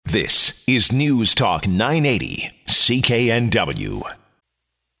This is News Talk 980 CKNW.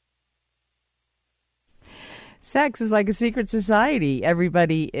 Sex is like a secret society.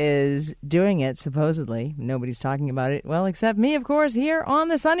 Everybody is doing it, supposedly. Nobody's talking about it. Well, except me, of course, here on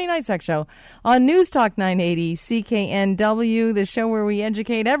the Sunday Night Sex Show on News Talk 980 CKNW, the show where we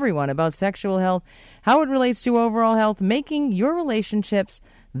educate everyone about sexual health, how it relates to overall health, making your relationships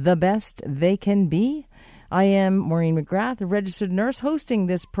the best they can be. I am Maureen McGrath, a registered nurse, hosting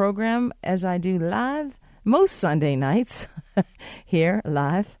this program as I do live most Sunday nights here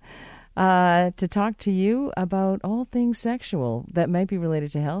live. To talk to you about all things sexual that might be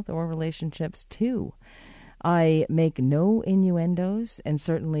related to health or relationships too. I make no innuendos and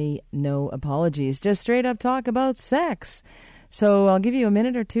certainly no apologies, just straight up talk about sex. So I'll give you a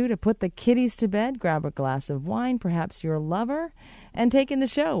minute or two to put the kiddies to bed, grab a glass of wine, perhaps your lover, and take in the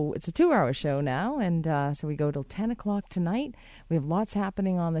show. It's a 2-hour show now, and so we go till 10 o'clock tonight. We have lots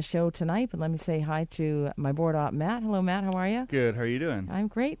happening on the show tonight, but let me say hi to my board op, Matt. Hello, Matt. How are you? Good. How are you doing? I'm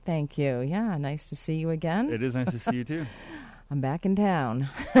great, thank you. Yeah, nice to see you again. It is nice to see you, too. I'm back in town.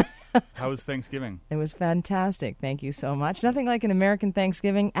 How was Thanksgiving? It was fantastic. Thank you so much. Nothing like an American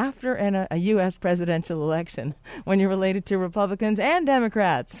Thanksgiving after a U.S. presidential election when you're related to Republicans and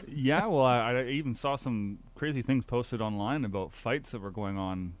Democrats. Yeah, well, I even saw some crazy things posted online about fights that were going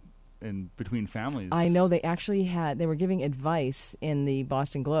on in between families. I know they were giving advice in the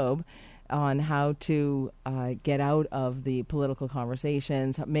Boston Globe on how to get out of the political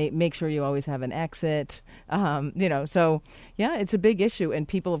conversations, make sure you always have an exit, so yeah, it's a big issue. And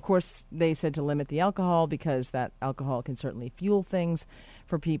people, of course, they said to limit the alcohol because that alcohol can certainly fuel things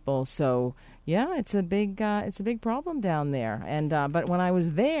for people. So yeah, it's a big problem down there. And but when I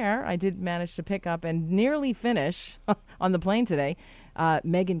was there, I did manage to pick up and nearly finish on the plane today,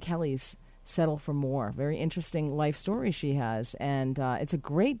 Megyn Kelly's Settle for More. Very interesting life story she has. And it's a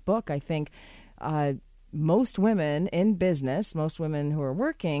great book, I think. Most women in business, most women who are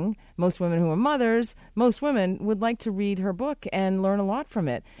working, most women who are mothers, most women would like to read her book and learn a lot from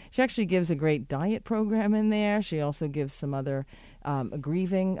it. She actually gives a great diet program in there. She also gives some other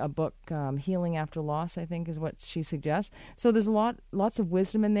grieving, a book, Healing After Loss, I think is what she suggests. So there's lots of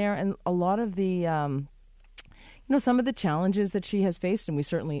wisdom in there, and a lot of the some of the challenges that she has faced, and we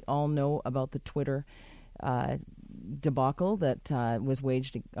certainly all know about the Twitter debacle that was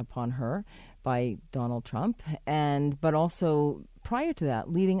waged upon her by Donald Trump, but also prior to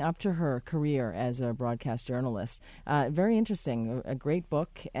that, leading up to her career as a broadcast journalist. Very interesting, a great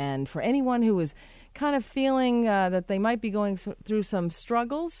book. And for anyone who is kind of feeling that they might be going through some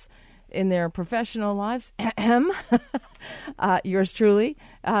struggles in their professional lives, yours truly,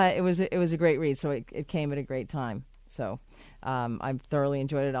 it was a great read. So it came at a great time. So I've thoroughly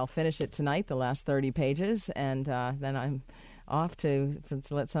enjoyed it. I'll finish it tonight, the last 30 pages, and then I'm off to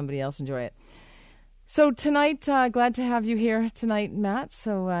let somebody else enjoy it. So tonight, glad to have you here tonight, Matt,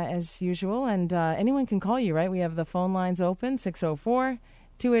 so as usual. And anyone can call you, right? We have the phone lines open,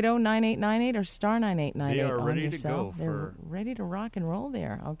 604-280-9898 or star 9898. They are ready to go. They're ready to rock and roll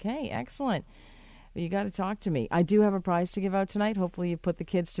there. Okay, excellent. Well, you got to talk to me. I do have a prize to give out tonight. Hopefully you put the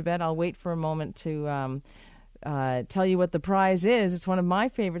kids to bed. I'll wait for a moment to tell you what the prize is. It's one of my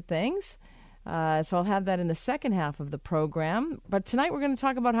favorite things. So I'll have that in the second half of the program. But tonight we're going to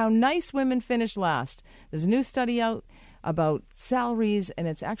talk about how nice women finish last. There's a new study out about salaries, and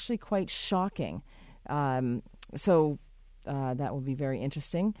it's actually quite shocking. So that will be very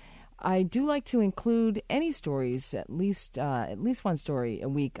interesting. I do like to include any stories, at least one story a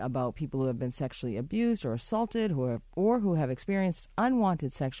week about people who have been sexually abused or assaulted, or who have experienced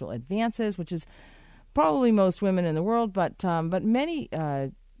unwanted sexual advances, which is probably most women in the world, but many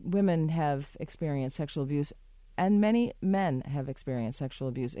women have experienced sexual abuse, and many men have experienced sexual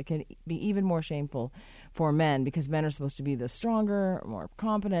abuse. It can be even more shameful for men because men are supposed to be the stronger, more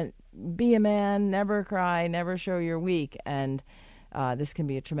competent, be a man, never cry, never show you're weak, and this can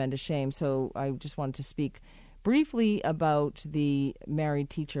be a tremendous shame. So I just wanted to speak briefly about the married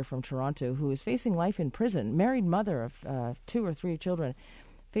teacher from Toronto who is facing life in prison, married mother of 2 or 3 children,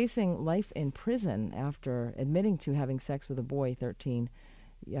 facing life in prison after admitting to having sex with a boy, 13,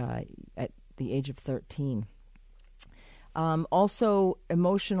 at the age of 13. Also,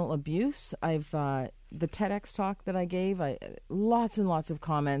 emotional abuse. The TEDx talk that I gave, lots and lots of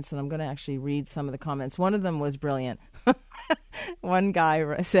comments, and I'm going to actually read some of the comments. One of them was brilliant. One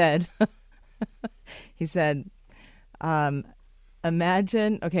guy said, he said,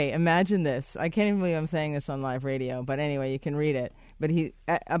 imagine this. I can't even believe I'm saying this on live radio, but anyway, you can read it. But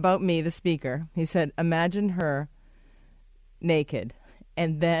about me, the speaker, he said, imagine her naked.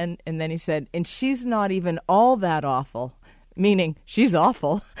 And then he said, and she's not even all that awful. meaning she's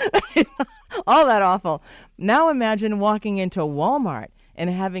awful. All that awful. Now imagine walking into Walmart and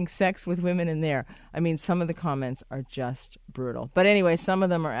having sex with women in there. I mean, some of the comments are just brutal. But anyway, some of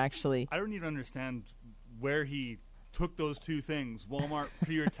them are actually... I don't even understand where he took those two things. Walmart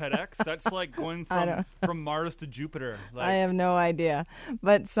pre or TEDx? That's like going from Mars to Jupiter. Like, I have no idea.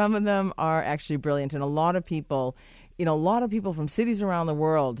 But some of them are actually brilliant. And a lot of people, from cities around the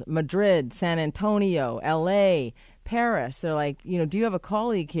world, Madrid, San Antonio, L.A., Paris, they're like, do you have a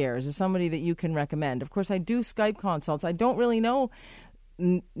colleague here? Is there somebody that you can recommend? Of course, I do Skype consults. I don't really know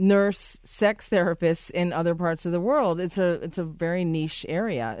nurse sex therapists in other parts of the world. It's a very niche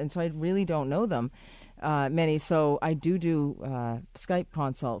area, and so I really don't know them many. So I do Skype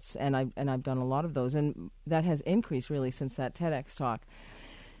consults, and I've done a lot of those, and that has increased really since that TEDx talk.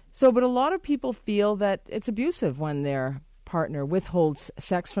 So, but a lot of people feel that it's abusive when their partner withholds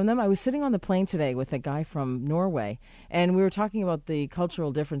sex from them. I was sitting on the plane today with a guy from Norway, and we were talking about the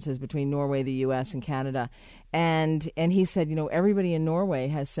cultural differences between Norway, the U.S., and Canada. And he said, everybody in Norway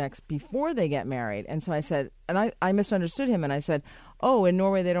has sex before they get married. And so I said, and I misunderstood him, and I said, oh, in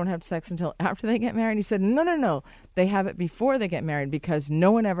Norway they don't have sex until after they get married? He said, no, they have it before they get married because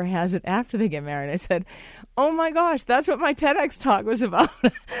no one ever has it after they get married. I said, oh my gosh, that's what my TEDx talk was about.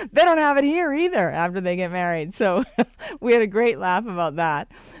 They don't have it here either after they get married. So we had a great laugh about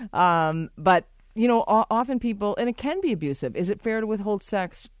that. But, often people, and it can be abusive. Is it fair to withhold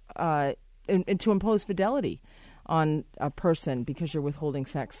sex and to impose fidelity on a person because you're withholding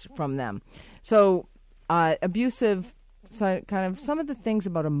sex from them? So abusive, so kind of some of the things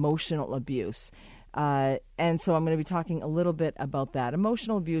about emotional abuse. And so I'm going to be talking a little bit about that.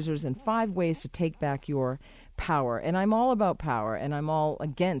 Emotional abusers and 5 ways to take back your power. And I'm all about power, and I'm all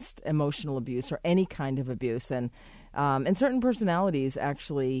against emotional abuse or any kind of abuse. And certain personalities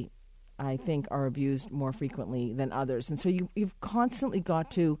actually, I think, are abused more frequently than others. And so you've constantly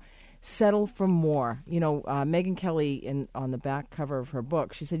got to settle for more. Megyn Kelly, on the back cover of her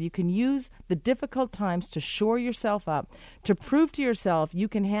book, she said you can use the difficult times to shore yourself up, to prove to yourself you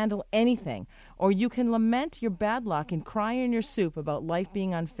can handle anything, or you can lament your bad luck and cry in your soup about life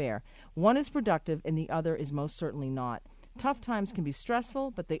being unfair. One is productive and the other is most certainly not. Tough times can be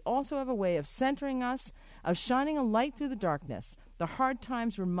stressful, but they also have a way of centering us, of shining a light through the darkness. The hard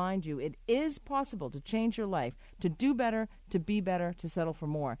times remind you it is possible to change your life, to do better, to be better, to settle for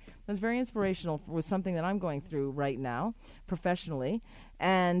more. That's very inspirational with something that I'm going through right now, professionally.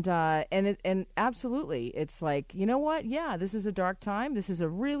 And absolutely, it's like, you know what? Yeah, this is a dark time. This is a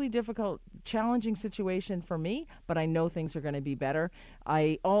really difficult, challenging situation for me, but I know things are going to be better.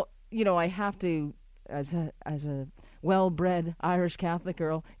 I have to, as a well-bred Irish Catholic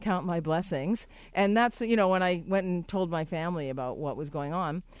girl, count my blessings. And that's, when I went and told my family about what was going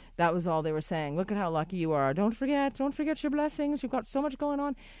on, that was all they were saying. Look at how lucky you are. Don't forget your blessings. You've got so much going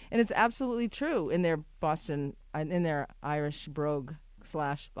on. And it's absolutely true in their Irish brogue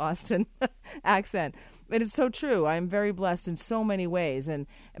 / Boston accent. But it's so true. I'm very blessed in so many ways.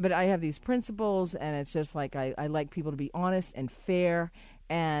 But I have these principles, and it's just like I like people to be honest and fair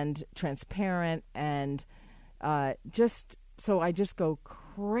and transparent, and I just go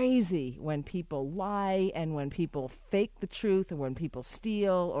crazy when people lie and when people fake the truth and when people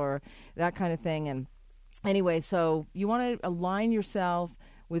steal or that kind of thing. And anyway, so you want to align yourself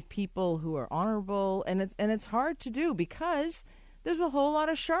with people who are honorable, and it's hard to do because there's a whole lot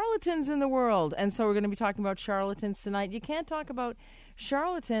of charlatans in the world. And so we're going to be talking about charlatans tonight. You can't talk about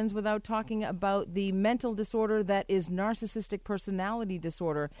charlatans without talking about the mental disorder that is narcissistic personality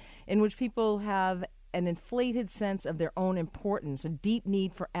disorder, in which people have an inflated sense of their own importance, a deep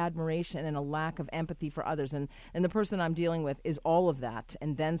need for admiration, and a lack of empathy for others. And the person I'm dealing with is all of that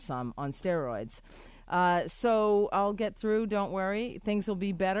and then some on steroids. So I'll get through. Don't worry. Things will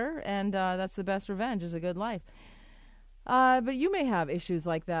be better, and that's the best revenge, is a good life. But you may have issues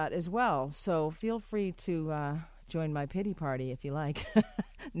like that as well, so feel free to join my pity party if you like.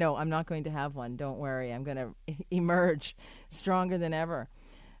 No, I'm not going to have one. Don't worry. I'm going to emerge stronger than ever.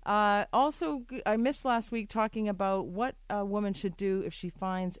 Also, I missed last week talking about what a woman should do if she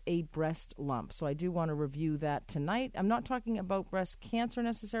finds a breast lump. So I do want to review that tonight. I'm not talking about breast cancer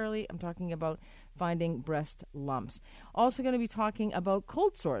necessarily. I'm talking about finding breast lumps. Also going to be talking about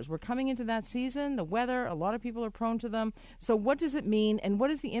cold sores. We're coming into that season, the weather, a lot of people are prone to them. So what does it mean, and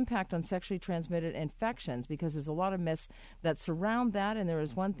what is the impact on sexually transmitted infections? Because there's a lot of myths that surround that, and there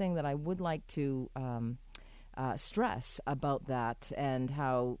is one thing that I would like to stress about that, and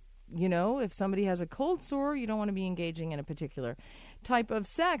how, if somebody has a cold sore, you don't want to be engaging in a particular type of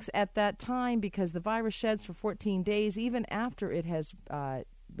sex at that time, because the virus sheds for 14 days, even after it has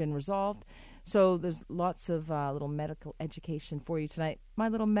been resolved. So there's lots of little medical education for you tonight. My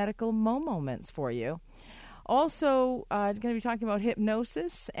little medical moments for you. Also, going to be talking about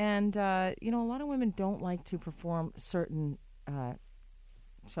hypnosis, and a lot of women don't like to perform certain,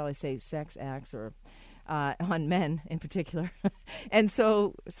 shall I say, sex acts or on men in particular. And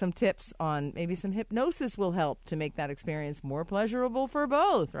so some tips on maybe some hypnosis will help to make that experience more pleasurable for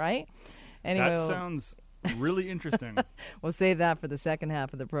both, right? Anyway, that sounds really interesting. We'll save that for the second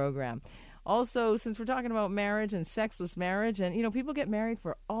half of the program. Also, since we're talking about marriage and sexless marriage, and, people get married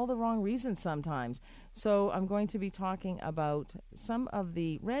for all the wrong reasons sometimes. So I'm going to be talking about some of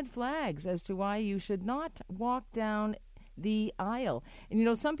the red flags as to why you should not walk down the aisle.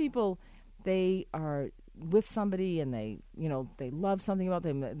 And, some people, they are with somebody and they love something about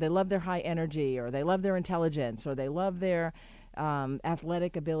them. They love their high energy, or they love their intelligence, or they love their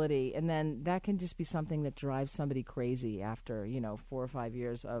athletic ability, and then that can just be something that drives somebody crazy after 4 or 5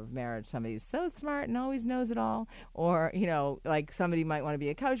 years of marriage. Somebody's so smart and always knows it all, or like somebody might want to be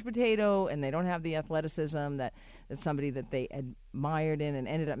a couch potato and they don't have the athleticism that somebody that they admired in and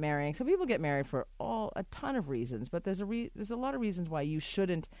ended up marrying. So people get married for a ton of reasons, but there's a lot of reasons why you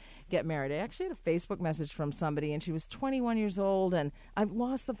shouldn't get married. I actually had a Facebook message from somebody, and she was 21 years old, and I've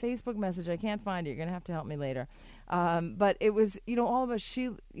lost the Facebook message. I can't find it. You're going to have to help me later. But it was, all of us,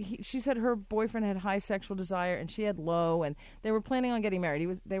 she said her boyfriend had high sexual desire and she had low, and they were planning on getting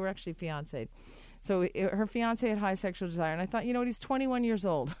married. They were actually fiancéed. So her fiancé had high sexual desire, and I thought, he's 21 years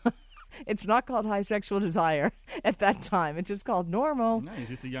old. It's not called high sexual desire at that time. It's just called normal. No, he's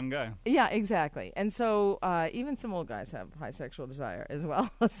just a young guy. Yeah, exactly. And so even some old guys have high sexual desire as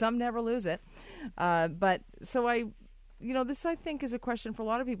well. Some never lose it. But so this, I think, is a question for a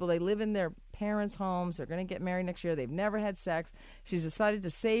lot of people. They live in their parents' homes. They're going to get married next year. They've never had sex. She's decided to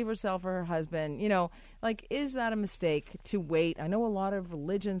save herself or her husband. Is that a mistake to wait? I know a lot of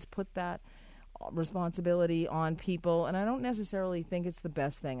religions put that responsibility on people, and I don't necessarily think it's the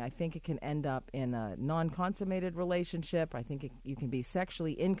best thing. I think it can end up in a non-consummated relationship. I think you can be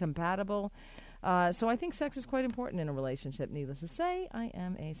sexually incompatible. So I think sex is quite important in a relationship. Needless to say, I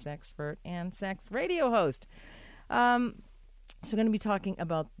am a sexpert and sex radio host. So going to be talking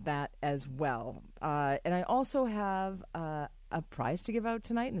about that as well. And I also have a prize to give out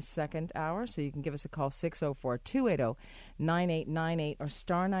tonight in the second hour, so you can give us a call, 604-280-9898 or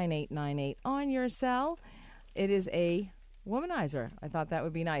star 9898 on your cell. It is a womanizer. I thought that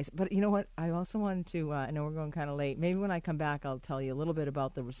would be nice. But you know what? I also wanted to, I know we're going kind of late. Maybe when I come back, I'll tell you a little bit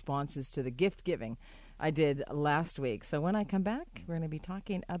about the responses to the gift giving I did last week. So when I come back, we're going to be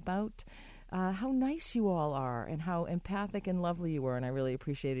talking about how nice you all are and how empathic and lovely you were, and I really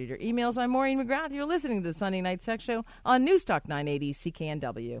appreciated your emails. I'm Maureen McGrath. You're listening to the Sunday Night Sex Show on Newstalk 980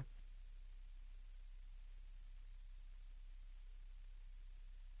 CKNW.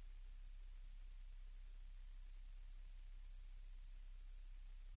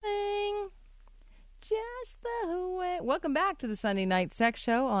 Just the way. Welcome back to the Sunday Night Sex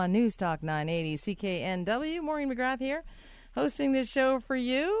Show on Newstalk 980 CKNW. Maureen McGrath here, hosting this show for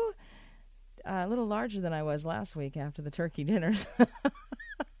you. A little larger than I was last week after the turkey dinner.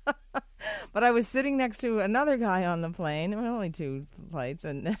 But I was sitting next to another guy on the plane. There were only 2 flights.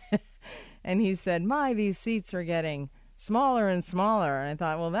 And he said, these seats are getting smaller and smaller. And I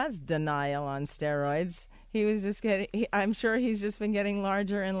thought, well, that's denial on steroids. He was just I'm sure he's just been getting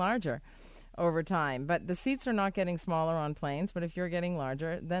larger and larger over time. But the seats are not getting smaller on planes. But if you're getting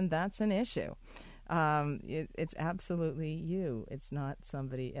larger, then that's an issue. It's absolutely you. It's not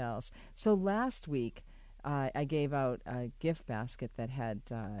somebody else. So last week, I gave out a gift basket that had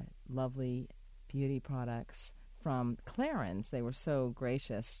lovely beauty products from Clarins. They were so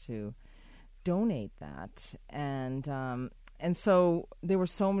gracious to donate that. And so there were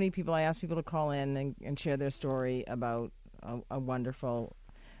so many people. I asked people to call in and share their story about a wonderful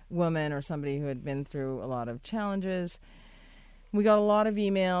woman or somebody who had been through a lot of challenges. We got a lot of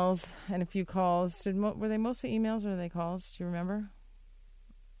emails and a few calls. Were they mostly emails or were they calls? Do you remember?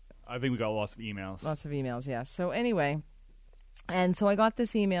 I think we got lots of emails. Lots of emails, yes. So anyway, and so I got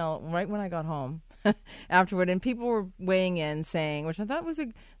this email right when I got home afterward, and people were weighing in saying, which I thought was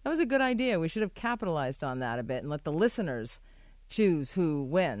a good idea. We should have capitalized on that a bit and let the listeners choose who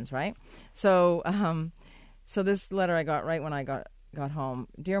wins, right? So so this letter I got right when I got got home.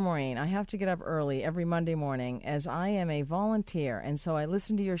 Dear Maureen, I have to get up early every Monday morning as I am a volunteer, and so I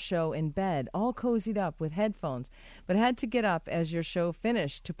listen to your show in bed, all cozied up with headphones, but had to get up as your show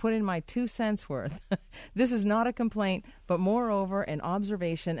finished to put in my 2 cents worth. This is not a complaint, but moreover an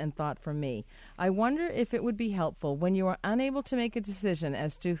observation and thought from me. I wonder if it would be helpful when you are unable to make a decision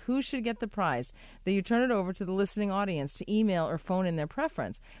as to who should get the prize that you turn it over to the listening audience to email or phone in their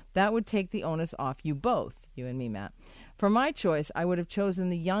preference. That would take the onus off you both, you and me, Matt. For my choice, I would have chosen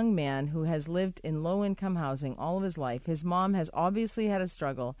the young man who has lived in low-income housing all of his life. His mom has obviously had a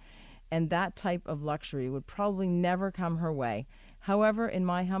struggle, and that type of luxury would probably never come her way. However, in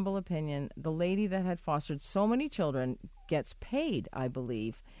my humble opinion, the lady that had fostered so many children gets paid, I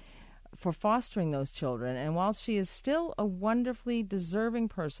believe, for fostering those children, and while she is still a wonderfully deserving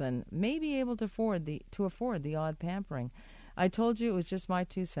person, may be able to afford the odd pampering. I told you it was just my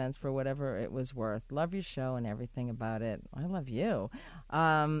 2 cents for whatever it was worth. Love your show and everything about it. I love you.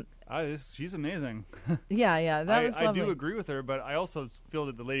 She's amazing. Yeah, that was lovely. I do agree with her, but I also feel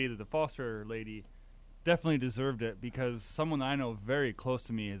that the foster lady, definitely deserved it, because someone I know very close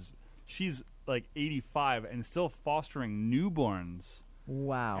to me she's like 85 and still fostering newborns.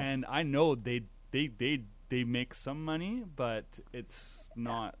 Wow. And I know they make some money, but it's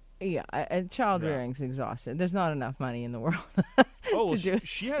not. Yeah, child rearing's exhausting. There's not enough money in the world.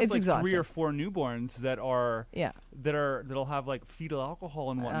 She has like exhausting. 3 or 4 newborns that'll have like fetal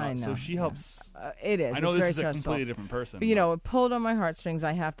alcohol and whatnot. I know, so she helps. It is. I know it's this very is stressful. A completely different person. But it pulled on my heartstrings,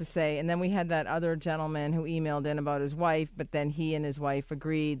 I have to say. And then we had that other gentleman who emailed in about his wife, but then he and his wife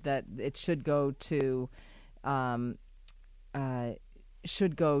agreed that it should go to, the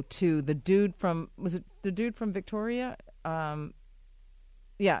dude from Victoria?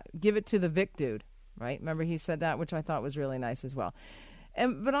 Yeah, give it to the Vic dude, right? Remember he said that, which I thought was really nice as well.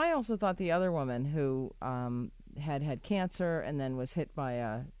 But I also thought the other woman who had cancer and then was had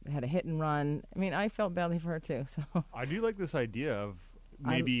a hit and run. I mean, I felt badly for her too. So I do like this idea of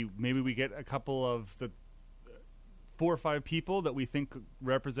maybe we get a couple of the 4 or 5 people that we think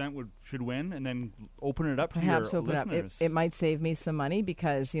should win, and then open it up perhaps to your open listeners. It might save me some money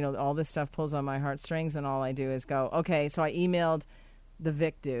because all this stuff pulls on my heartstrings, and all I do is go, okay. So I emailed the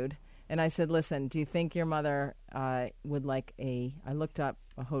Vic dude, and I said, listen, do you think your mother would like I looked up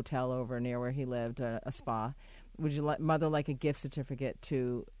a hotel over near where he lived, a spa. Would your mother like a gift certificate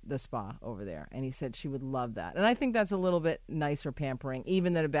to the spa over there? And he said she would love that. And I think that's a little bit nicer pampering,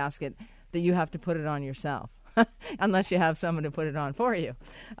 even than a basket that you have to put it on yourself, unless you have someone to put it on for you.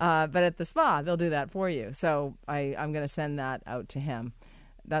 But at the spa, they'll do that for you. So I'm going to send that out to him.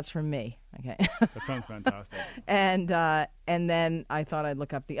 That's from me. Okay. That sounds fantastic. And then I thought I'd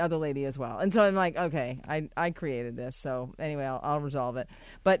look up the other lady as well. And so I'm like, okay, I created this. So anyway, I'll resolve it.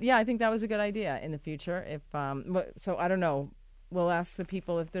 But yeah, I think that was a good idea in the future. So I don't know. We'll ask the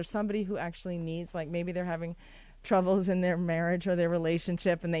people if there's somebody who actually needs, like maybe they're having troubles in their marriage or their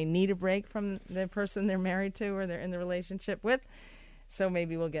relationship and they need a break from the person they're married to or they're in the relationship with. So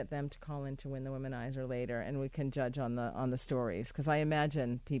maybe we'll get them to call in to Win the Womanizer later, and we can judge on the stories, because I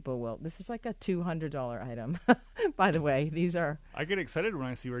imagine people will. This is like a $200 item, by the way. These are. I get excited when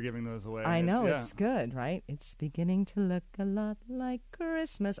I see we're giving those away. I know, it's good, right? It's beginning to look a lot like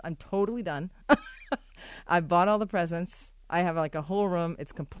Christmas. I'm totally done. I bought all the presents. I have like a whole room.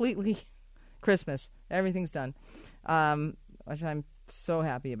 It's completely Christmas. Everything's done, which I'm so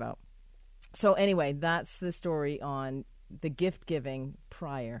happy about. So anyway, that's the story on the gift giving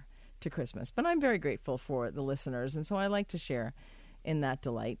prior to Christmas. But I'm very grateful for the listeners, and so I like to share in that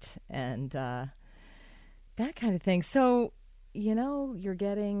delight and that kind of thing. So, you're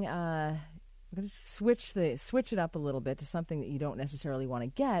getting I'm going to switch it up a little bit to something that you don't necessarily want to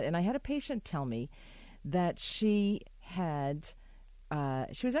get. And I had a patient tell me that she was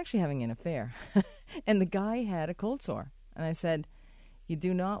actually having an affair, and the guy had a cold sore. And I said, you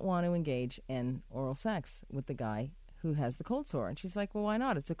do not want to engage in oral sex with the guy who has the cold sore. And she's like, well, why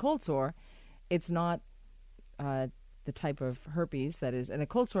not? It's a cold sore. It's not the type of herpes that is, and a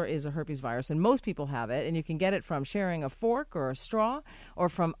cold sore is a herpes virus, and most people have it, and you can get it from sharing a fork or a straw or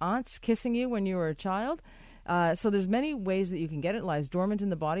from aunts kissing you when you were a child. So there's many ways that you can get it. It lies dormant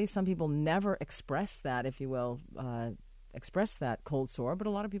in the body. Some people never express that, if you will, express that cold sore, but a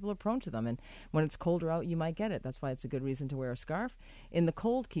lot of people are prone to them. And when it's colder out, you might get it. That's why it's a good reason to wear a scarf. In the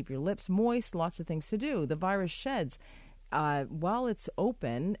cold, keep your lips moist. Lots of things to do. The virus sheds while it's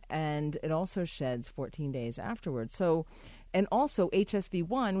open, and it also sheds 14 days afterwards. So, and also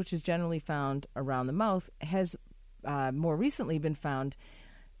HSV1, which is generally found around the mouth, has more recently been found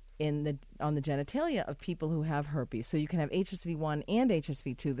on the genitalia of people who have herpes. So you can have HSV1 and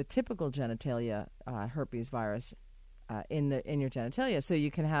HSV2, the typical genitalia herpes virus, in your genitalia. So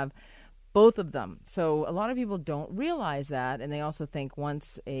you can have both of them. So a lot of people don't realize that, and they also think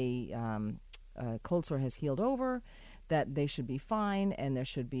once a cold sore has healed over, that they should be fine and there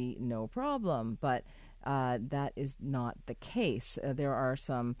should be no problem. But that is not the case. There are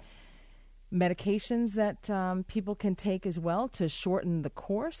some medications that people can take as well to shorten the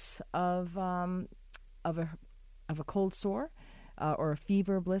course of a cold sore, or a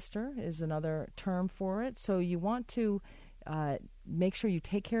fever blister is another term for it. So you want to make sure you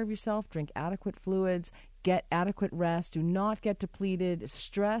take care of yourself, drink adequate fluids, get adequate rest, do not get depleted.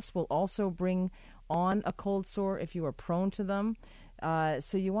 Stress will also bring on a cold sore if you are prone to them.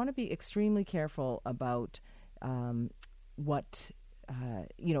 So you want to be extremely careful about how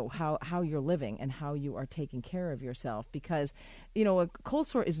you're living and how you are taking care of yourself, because, a cold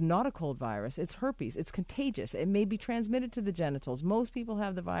sore is not a cold virus. It's herpes. It's contagious. It may be transmitted to the genitals. Most people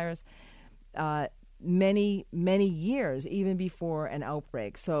have the virus many, many years, even before an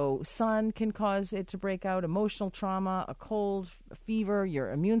outbreak. So sun can cause it to break out, emotional trauma, a cold, a fever, your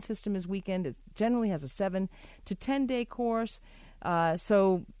immune system is weakened. It generally has a 7 to 10 day course.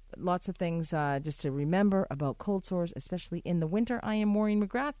 So lots of things just to remember about cold sores, especially in the winter. I am Maureen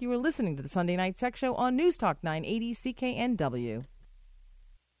McGrath. You are listening to the Sunday Night Sex Show on News Talk 980 CKNW.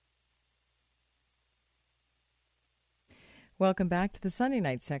 Welcome back to the Sunday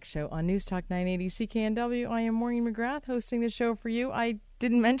Night Sex Show on News Talk 980 CKNW. I am Maureen McGrath, hosting the show for you. I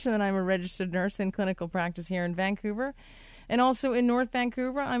didn't mention that I'm a registered nurse in clinical practice here in Vancouver and also in North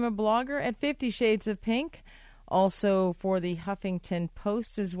Vancouver. I'm a blogger at 50 Shades of Pink, also for the Huffington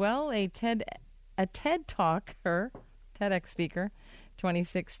Post as well, a TED Talker, TEDx speaker,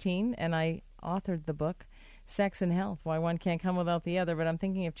 2016, and I authored the book, Sex and Health, Why One Can't Come Without the Other, but I'm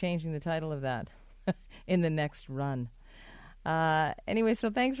thinking of changing the title of that in the next run. Anyway,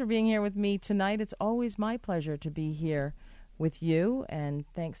 so thanks for being here with me tonight. It's always my pleasure to be here with you, and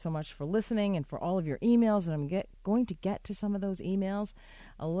thanks so much for listening and for all of your emails. And I'm going to get to some of those emails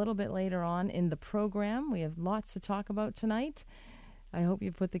a little bit later on in the program. We have lots to talk about tonight. I hope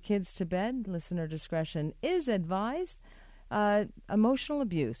you put the kids to bed. Listener discretion is advised. Emotional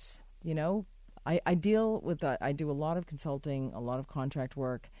abuse. I deal with I do a lot of consulting, a lot of contract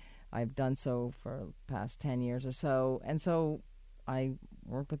work. I've done so for the past 10 years or so. And so I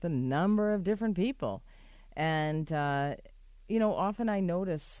work with a number of different people. And, often I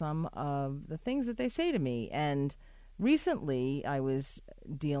notice some of the things that they say to me. And recently I was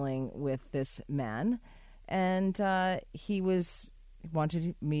dealing with this man, and he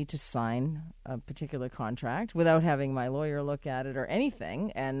wanted me to sign a particular contract without having my lawyer look at it or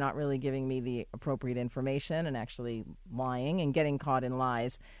anything, and not really giving me the appropriate information, and actually lying and getting caught in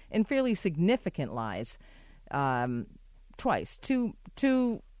lies, in fairly significant lies, twice,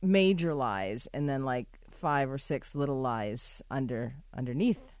 two major lies, and then like 5 or 6 little lies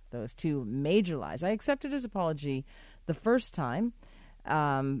underneath those 2 major lies. I accepted his apology the first time,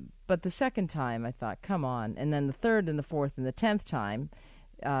 but the second time I thought, come on. And then the third and the fourth and the 10th time,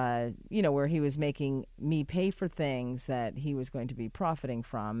 where he was making me pay for things that he was going to be profiting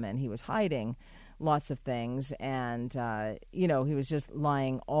from, and he was hiding lots of things, and, he was just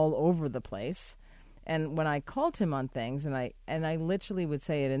lying all over the place. And when I called him on things, and I literally would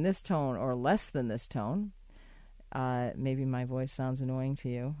say it in this tone or less than this tone, maybe my voice sounds annoying to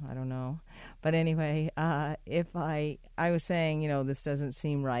you, I don't know. But anyway, if I was saying, this doesn't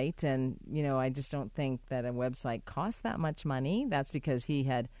seem right, and, I just don't think that a website costs that much money. That's because he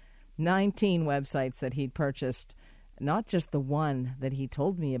had 19 websites that he'd purchased, not just the one that he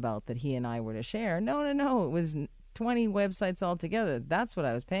told me about that he and I were to share. No, it was 20 websites altogether. That's what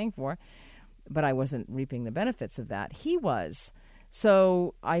I was paying for. But I wasn't reaping the benefits of that. He was.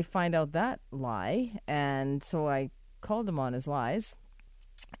 So I find out that lie, and so I called him on his lies,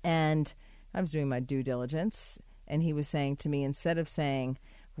 and I was doing my due diligence, and he was saying to me, instead of saying,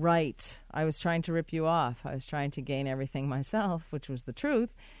 right, I was trying to rip you off, I was trying to gain everything myself, which was the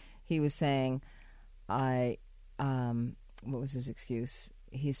truth, he was saying, what was his excuse?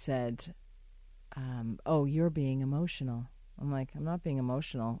 He said, oh, you're being emotional. I'm like, I'm not being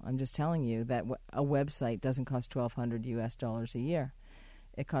emotional. I'm just telling you that a website doesn't cost $1,200 US a year.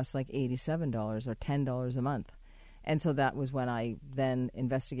 It costs like $87 or $10 a month. And so that was when I then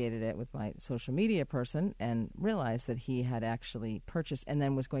investigated it with my social media person and realized that he had actually purchased and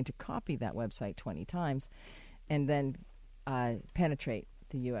then was going to copy that website 20 times and then penetrate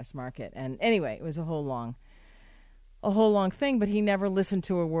the U.S. market. And anyway, it was a whole long thing, but he never listened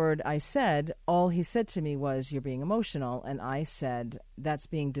to a word I said. All he said to me was, you're being emotional. And I said, that's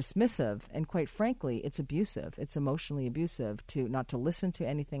being dismissive. And quite frankly, it's abusive. It's emotionally abusive to not to listen to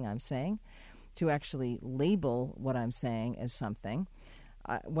anything I'm saying, to actually label what I'm saying as something.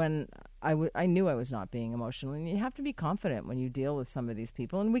 When I knew I was not being emotional. And you have to be confident when you deal with some of these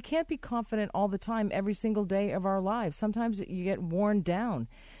people. And we can't be confident all the time, every single day of our lives. Sometimes you get worn down.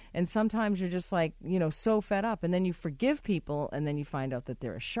 And sometimes you're just like, so fed up. And then you forgive people, and then you find out that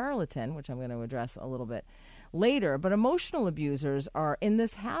they're a charlatan, which I'm going to address a little bit later. But emotional abusers are in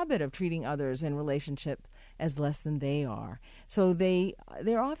this habit of treating others in relationship as less than they are. So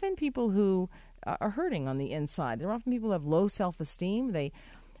they're often people who are hurting on the inside. They're often people who have low self-esteem. They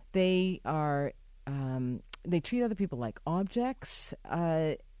treat other people like objects,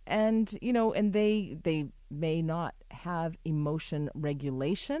 and they may not have emotion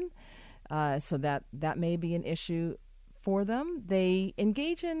regulation, so that may be an issue for them. They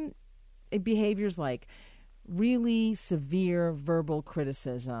engage in behaviors like really severe verbal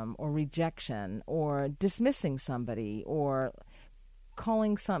criticism or rejection or dismissing somebody or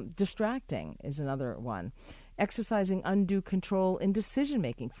distracting is another one. Exercising undue control in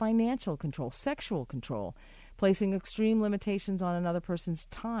decision-making, financial control, sexual control, placing extreme limitations on another person's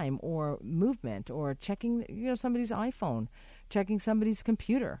time or movement, or checking somebody's iPhone, checking somebody's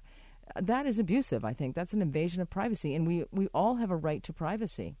computer. That is abusive, I think. That's an invasion of privacy, and we all have a right to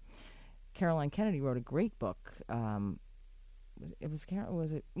privacy. Caroline Kennedy wrote a great book. Caroline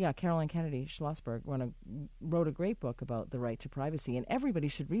Kennedy Schlossberg wrote a great book about the right to privacy, and everybody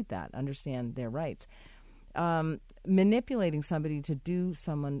should read that, understand their rights. Manipulating somebody to do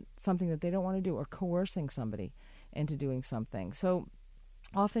something that they don't want to do, or coercing somebody into doing something. So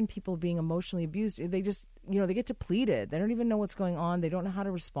often people being emotionally abused, they just, they get depleted. They don't even know what's going on. They don't know how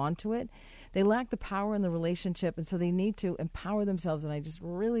to respond to it. They lack the power in the relationship, and so they need to empower themselves, and I just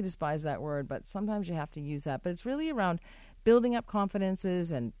really despise that word, but sometimes you have to use that. But it's really around building up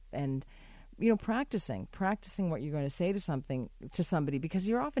confidences and practicing what you're going to say to somebody, because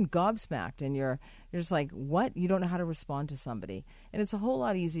you're often gobsmacked and you're just like, what? You don't know how to respond to somebody. And it's a whole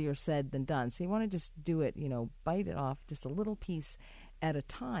lot easier said than done. So you want to just do it, bite it off just a little piece at a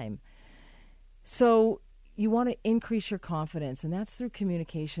time. So you want to increase your confidence, and that's through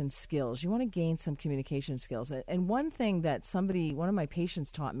communication skills. You want to gain some communication skills. And one thing that one of my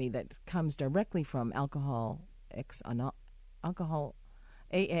patients taught me that comes directly from Alcoholics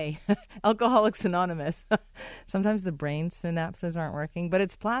Anonymous. Sometimes the brain synapses aren't working, but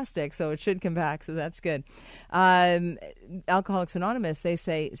it's plastic, so it should come back, so that's good. Alcoholics Anonymous, they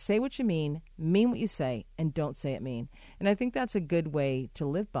say what you mean what you say, and don't say it mean. And I think that's a good way to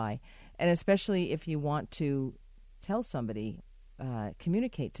live by, and especially if you want to tell somebody,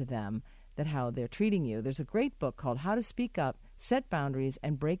 communicate to them that how they're treating you. There's a great book called How to Speak Up, Set Boundaries,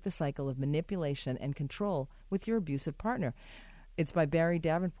 and Break the Cycle of Manipulation and Control with Your Abusive Partner. It's by Barry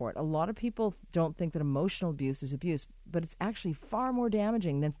Davenport. A lot of people don't think that emotional abuse is abuse, but it's actually far more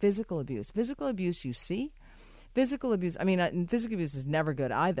damaging than physical abuse. Physical abuse you see. Physical abuse is never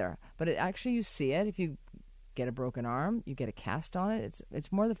good either, but actually you see it. If you get a broken arm, you get a cast on it.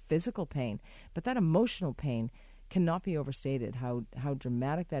 It's more the physical pain, but that emotional pain cannot be overstated, how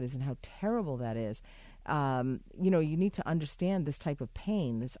dramatic that is and how terrible that is. You need to understand this type of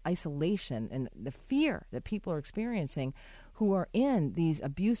pain, this isolation, and the fear that people are experiencing who are in these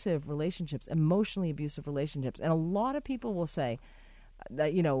abusive relationships, emotionally abusive relationships. And a lot of people will say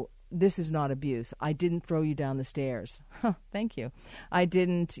that, this is not abuse. I didn't throw you down the stairs. Thank you. I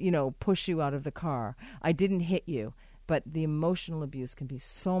didn't, push you out of the car. I didn't hit you. But the emotional abuse can be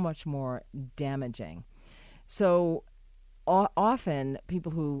so much more damaging. So often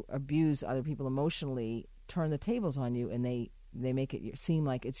people who abuse other people emotionally turn the tables on you, and they make it seem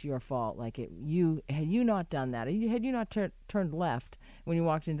like it's your fault. Like had you not done that, had you not turned left when you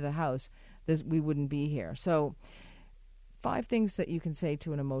walked into the house, we wouldn't be here. So 5 things that you can say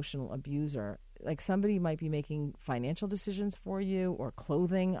to an emotional abuser. Like, somebody might be making financial decisions for you, or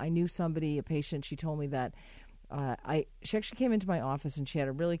clothing. I knew somebody, a patient, she told me that she actually came into my office and she had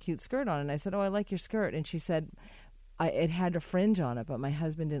a really cute skirt on, and I said, "Oh, I like your skirt." And she said, it had a fringe on it, but my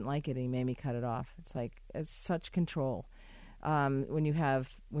husband didn't like it and he made me cut it off. It's like, it's such control when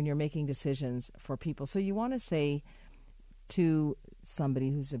you're making decisions for people. So you want to say to somebody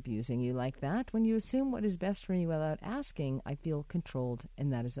who's abusing you like that, when you assume what is best for you without asking, I feel controlled,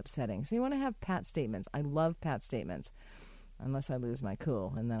 and that is upsetting. So you want to have pat statements. I love pat statements, unless I lose my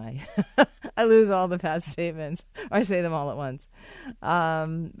cool, and then I lose all the pat statements, or I say them all at once.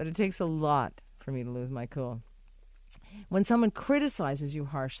 But it takes a lot for me to lose my cool. When someone criticizes you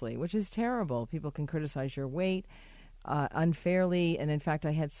harshly, which is terrible, people can criticize your weight unfairly. And in fact,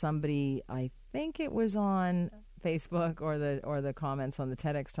 I had somebody, I think it was on Facebook or the comments on the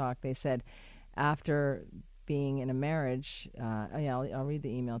TEDx talk, they said after being in a marriage, I'll read the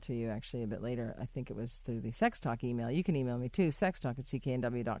email to you actually a bit later. I think it was through the Sex Talk email. You can email me too,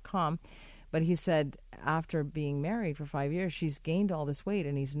 sextalk@cknw.com. But he said after being married for 5 years, she's gained all this weight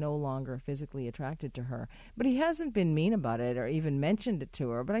and he's no longer physically attracted to her. But he hasn't been mean about it or even mentioned it to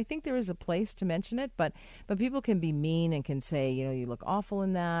her. But I think there is a place to mention it. But people can be mean and can say, you look awful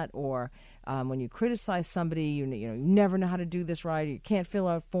in that, or when you criticize somebody, you never know how to do this right, or you can't fill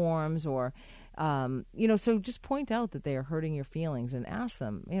out forms, or so just point out that they are hurting your feelings and ask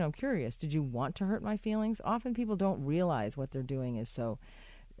them, I'm curious, did you want to hurt my feelings? Often people don't realize what they're doing is so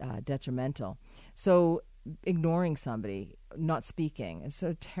detrimental. So ignoring somebody, not speaking, is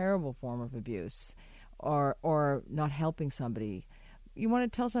a terrible form of abuse, or not helping somebody. You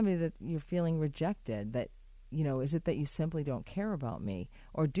want to tell somebody that you're feeling rejected, that, is it that you simply don't care about me?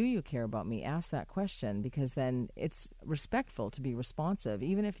 Or do you care about me? Ask that question, because then it's respectful to be responsive,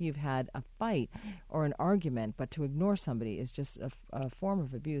 even if you've had a fight or an argument. But to ignore somebody is just a form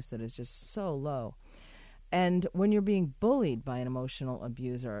of abuse that is just so low. And when you're being bullied by an emotional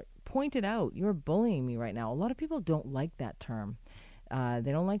abuser, point it out. You're bullying me right now. A lot of people don't like that term.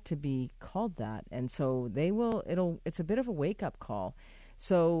 They don't like to be called that. And so it's a bit of a wake-up call.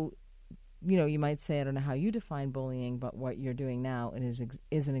 So, you might say, I don't know how you define bullying, but what you're doing now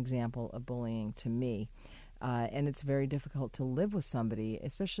is an example of bullying to me. And it's very difficult to live with somebody,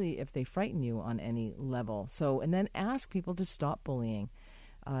 especially if they frighten you on any level. So, and then ask people to stop bullying.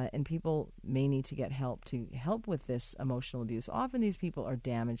 And people may need to get help with this emotional abuse. Often these people are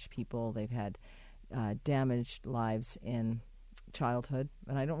damaged people. They've had damaged lives in childhood.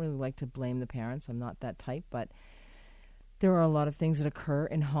 And I don't really like to blame the parents. I'm not that type. But there are a lot of things that occur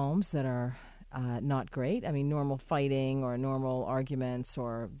in homes that are not great. I mean, normal fighting or normal arguments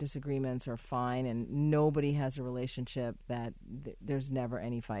or disagreements are fine. And nobody has a relationship that there's never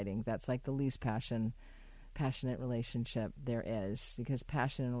any fighting. That's like the least passionate relationship there is, because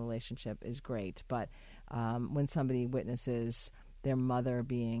passion in a relationship is great. But when somebody witnesses their mother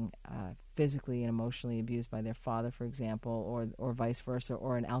being physically and emotionally abused by their father, for example, or vice versa,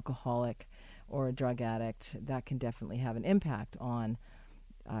 or an alcoholic or a drug addict, that can definitely have an impact on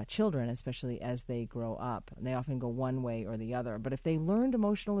children, especially as they grow up. And they often go one way or the other. But if they learned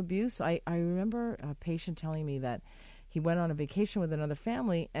emotional abuse, I remember a patient telling me that he went on a vacation with another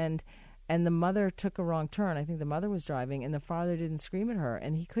family, and the mother took a wrong turn. I think the mother was driving, and the father didn't scream at her.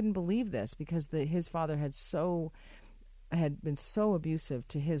 And he couldn't believe this, because his father had been so abusive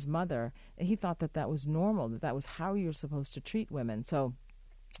to his mother. And he thought that was normal, that was how you're supposed to treat women. So,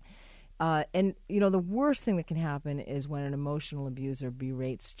 the worst thing that can happen is when an emotional abuser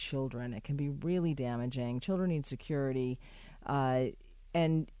berates children. It can be really damaging. Children need security.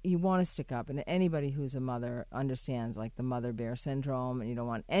 And you want to stick up. And anybody who's a mother understands, like, the mother bear syndrome, and you don't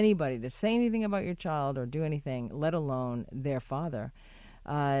want anybody to say anything about your child or do anything, let alone their father.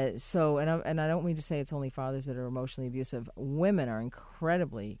 And I don't mean to say it's only fathers that are emotionally abusive. Women are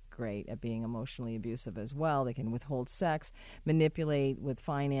incredibly great at being emotionally abusive as well. They can withhold sex, manipulate with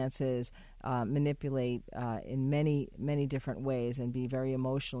finances, manipulate in many, many different ways, and be very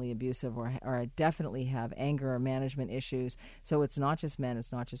emotionally abusive, or definitely have anger management issues. So it's not just men,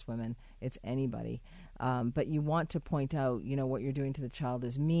 it's not just women, it's anybody. But you want to point out, what you're doing to the child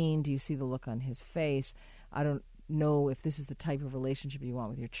is mean. Do you see the look on his face? I don't know if this is the type of relationship you want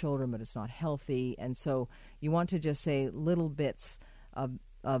with your children, but it's not healthy. And so you want to just say little bits of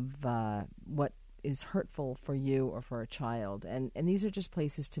what is hurtful for you or for a child. And these are just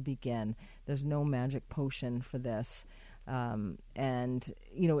places to begin. There's no magic potion for this.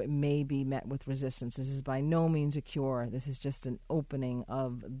 It may be met with resistance. This is by no means a cure. This is just an opening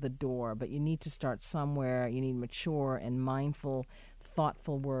of the door. But you need to start somewhere. You need mature and mindful,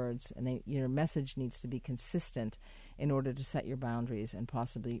 thoughtful words, and your message needs to be consistent in order to set your boundaries and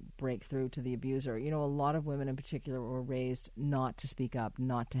possibly break through to the abuser. A lot of women in particular were raised not to speak up,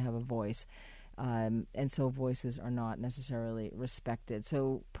 not to have a voice. And so voices are not necessarily respected.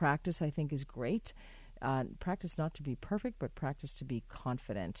 So practice, I think, is great. Practice not to be perfect, but practice to be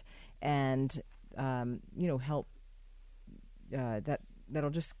confident, and help. That'll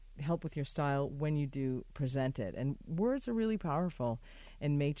just help with your style when you do present it. And words are really powerful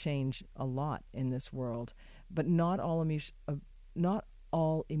and may change a lot in this world. But not all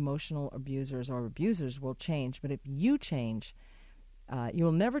emotional abusers or abusers will change. But if you change, you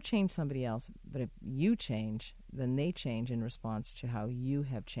will never change somebody else. But if you change, then they change in response to how you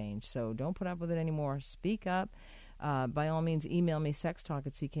have changed. So don't put up with it anymore. Speak up. By all means, email me,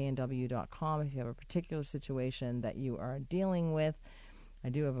 sextalk@cknw.com, if you have a particular situation that you are dealing with. I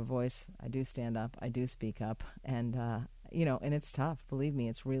do have a voice. I do stand up. I do speak up. And and it's tough. Believe me,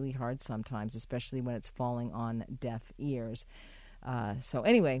 it's really hard sometimes, especially when it's falling on deaf ears. So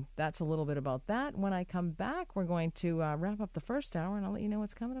anyway, that's a little bit about that. When I come back, we're going to wrap up the first hour, and I'll let you know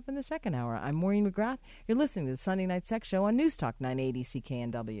what's coming up in the second hour. I'm Maureen McGrath. You're listening to the Sunday Night Sex Show on News Talk 980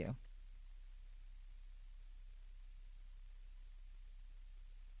 CKNW.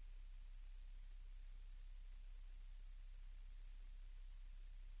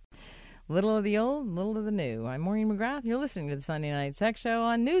 Little of the old, little of the new. I'm Maureen McGrath. You're listening to the Sunday Night Sex Show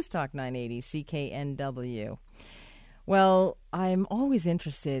on News Talk 980 CKNW. Well, I'm always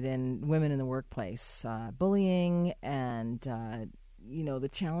interested in women in the workplace, bullying and, the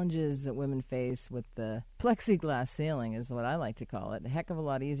challenges that women face with the plexiglass ceiling is what I like to call it. A heck of a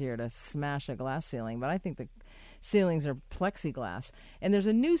lot easier to smash a glass ceiling, but I think the ceilings are plexiglass. And there's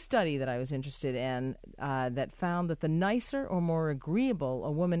a new study that I was interested in that found that the nicer or more agreeable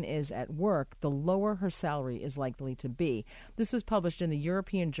a woman is at work, the lower her salary is likely to be. This was published in the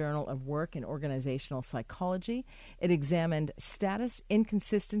European Journal of Work and Organizational Psychology. It examined status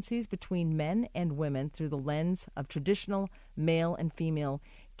inconsistencies between men and women through the lens of traditional male and female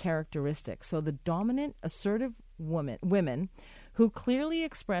characteristics. So the dominant, assertive women who clearly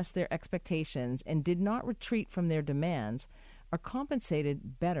expressed their expectations and did not retreat from their demands are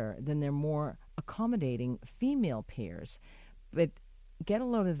compensated better than their more accommodating female peers. But get a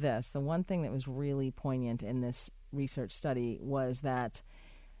load of this. The one thing that was really poignant in this research study was that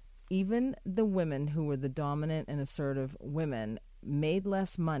even the women who were the dominant and assertive women made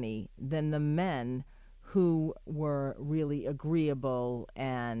less money than the men who were really agreeable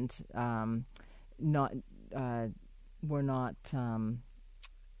and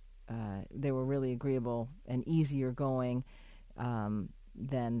they were really agreeable and easier going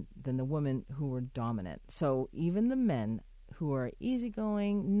than the women who were dominant. So even the men who are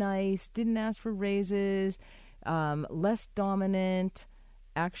easygoing, nice, didn't ask for raises, less dominant,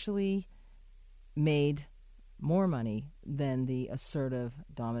 actually made more money than the assertive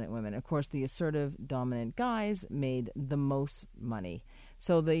dominant women. Of course, the assertive dominant guys made the most money.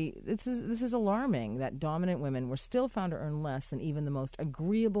 So this is alarming that dominant women were still found to earn less than even the most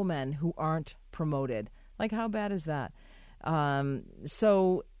agreeable men who aren't promoted. Like, how bad is that?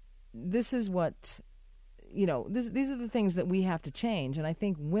 So this is what, these are the things that we have to change. And I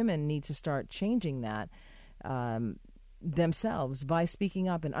think women need to start changing that themselves by speaking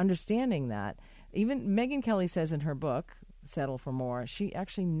up and understanding that. Even Megyn Kelly says in her book, Settle for More, she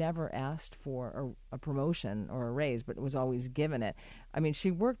actually never asked for a promotion or a raise, but was always given it. I mean,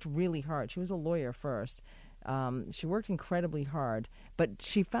 she worked really hard. She was a lawyer first. She worked incredibly hard, but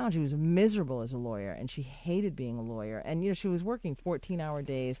she found she was miserable as a lawyer, and she hated being a lawyer. And, she was working 14-hour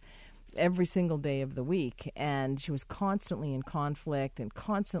days every single day of the week, and she was constantly in conflict and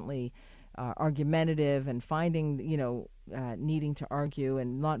constantly argumentative and finding, needing to argue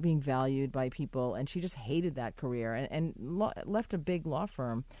and not being valued by people. And she just hated that career and left a big law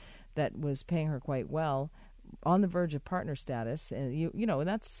firm that was paying her quite well, on the verge of partner status. And and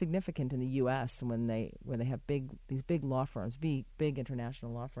that's significant in the U.S. when they have these big law firms, big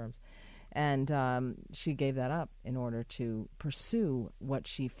international law firms. And she gave that up in order to pursue what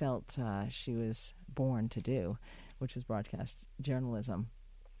she felt she was born to do, which was broadcast journalism.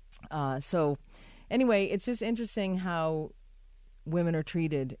 So anyway, it's just interesting how women are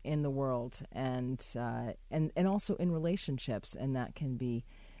treated in the world and also in relationships, and that can be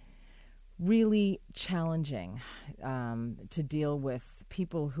really challenging to deal with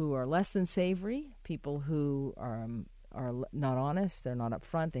people who are less than savory, people who are not honest, they're not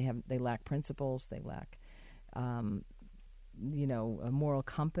upfront, they lack principles, they lack a moral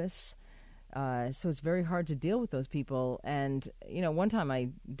compass. So it's very hard to deal with those people. And, one time I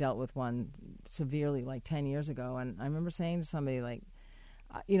dealt with one severely, like 10 years ago, and I remember saying to somebody, like,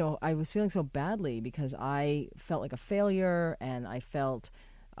 I was feeling so badly because I felt like a failure, and I felt,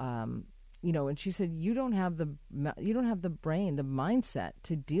 and she said, you don't have the brain, the mindset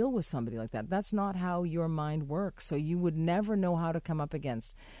to deal with somebody like that. That's not how your mind works. So you would never know how to come up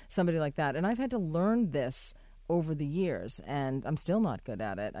against somebody like that. And I've had to learn this over the years, and I'm still not good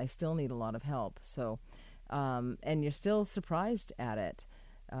at it. I still need a lot of help. So, and you're still surprised at it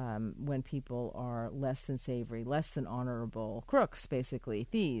when people are less than savory, less than honorable, crooks, basically,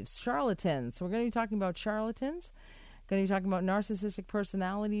 thieves, charlatans. So we're going to be talking about charlatans, going to be talking about narcissistic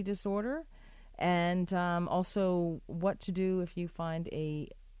personality disorder, and also what to do if you find a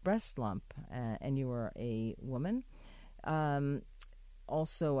breast lump and you are a woman.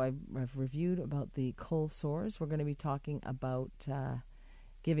 Also, I've reviewed about the cold sores. We're going to be talking about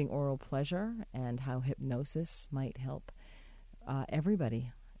giving oral pleasure and how hypnosis might help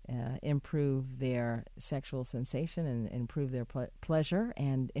everybody improve their sexual sensation and improve their pleasure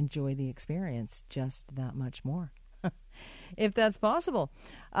and enjoy the experience just that much more, if that's possible.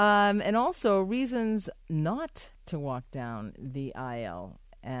 And also reasons not to walk down the aisle.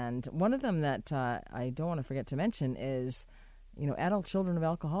 And one of them that I don't want to forget to mention is, adult children of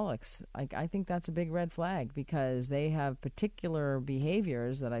alcoholics. I think that's a big red flag because they have particular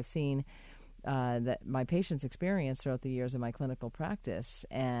behaviors that I've seen that my patients experience throughout the years of my clinical practice,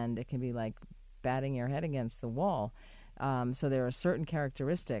 and it can be like batting your head against the wall. So there are certain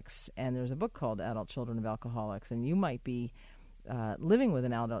characteristics, and there's a book called Adult Children of Alcoholics, and you might be living with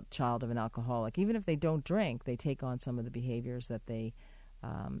an adult child of an alcoholic. Even if they don't drink, they take on some of the behaviors that they,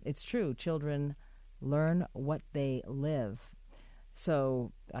 it's true, children learn what they live.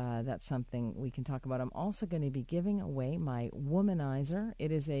 So that's something we can talk about. I'm also going to be giving away my Womanizer.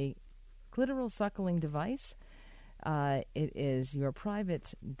 It is a clitoral suckling device. It is your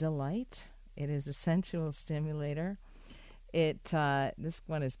private delight. It is a sensual stimulator. This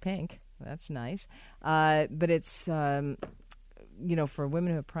one is pink. That's nice. But it's for women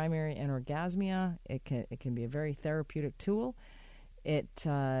who have primary anorgasmia. It can be a very therapeutic tool. It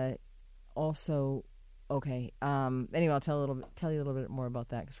also. Okay. Anyway, I'll tell you a little bit more about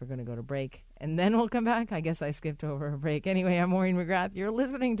that because we're going to go to break, and then we'll come back. I guess I skipped over a break. Anyway, I'm Maureen McGrath. You're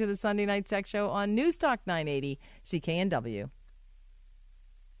listening to the Sunday Night Sex Show on News Talk 980 CKNW.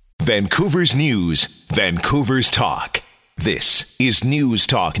 Vancouver's News, Vancouver's Talk. This is News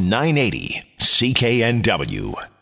Talk 980 CKNW.